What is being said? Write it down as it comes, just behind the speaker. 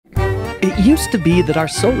It used to be that our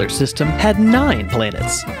solar system had 9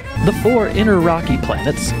 planets. The 4 inner rocky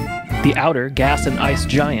planets, the outer gas and ice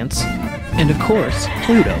giants, and of course,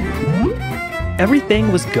 Pluto.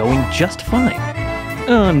 Everything was going just fine.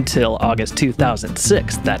 Until August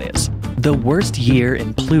 2006, that is. The worst year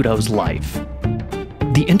in Pluto's life.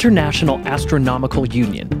 The International Astronomical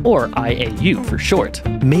Union, or IAU for short,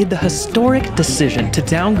 made the historic decision to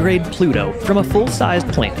downgrade Pluto from a full-sized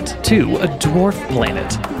planet to a dwarf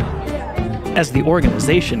planet. As the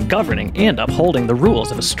organization governing and upholding the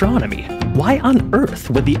rules of astronomy, why on earth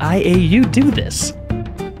would the IAU do this?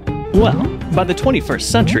 Well, by the 21st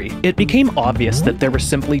century, it became obvious that there were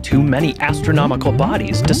simply too many astronomical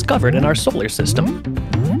bodies discovered in our solar system.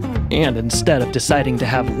 And instead of deciding to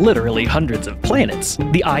have literally hundreds of planets,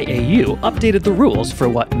 the IAU updated the rules for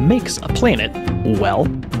what makes a planet, well,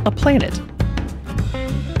 a planet.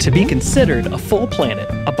 To be considered a full planet,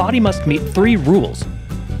 a body must meet 3 rules.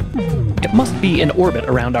 It must be in orbit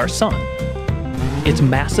around our sun. It's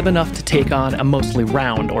massive enough to take on a mostly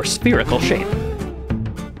round or spherical shape.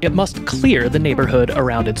 It must clear the neighborhood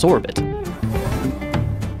around its orbit.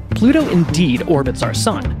 Pluto indeed orbits our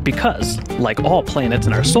sun because, like all planets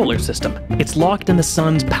in our solar system, it's locked in the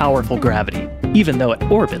sun's powerful gravity, even though it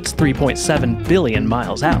orbits 3.7 billion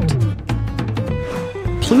miles out.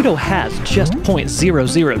 Pluto has just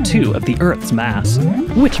 0.002 of the Earth's mass,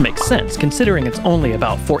 which makes sense considering it's only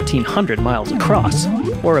about 1,400 miles across,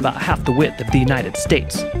 or about half the width of the United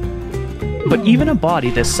States. But even a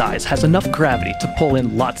body this size has enough gravity to pull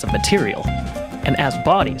in lots of material. And as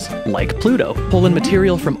bodies, like Pluto, pull in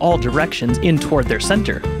material from all directions in toward their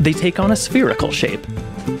center, they take on a spherical shape.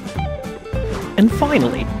 And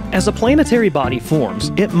finally, as a planetary body forms,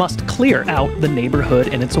 it must clear out the neighborhood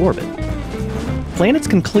in its orbit. Planets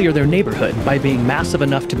can clear their neighborhood by being massive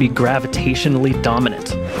enough to be gravitationally dominant.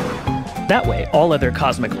 That way, all other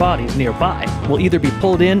cosmic bodies nearby will either be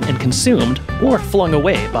pulled in and consumed, or flung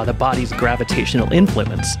away by the body's gravitational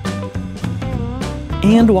influence.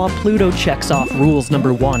 And while Pluto checks off rules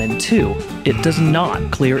number 1 and 2, it does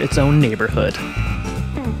not clear its own neighborhood.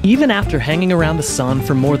 Even after hanging around the sun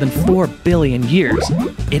for more than 4 billion years,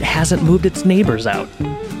 it hasn't moved its neighbors out.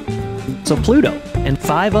 So Pluto and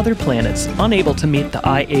 5 other planets unable to meet the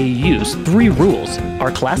IAU's 3 rules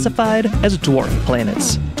are classified as dwarf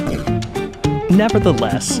planets.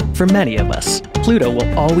 Nevertheless, for many of us, Pluto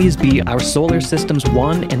will always be our solar system's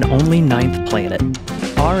one and only 9th planet.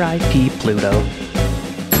 R.I.P. Pluto.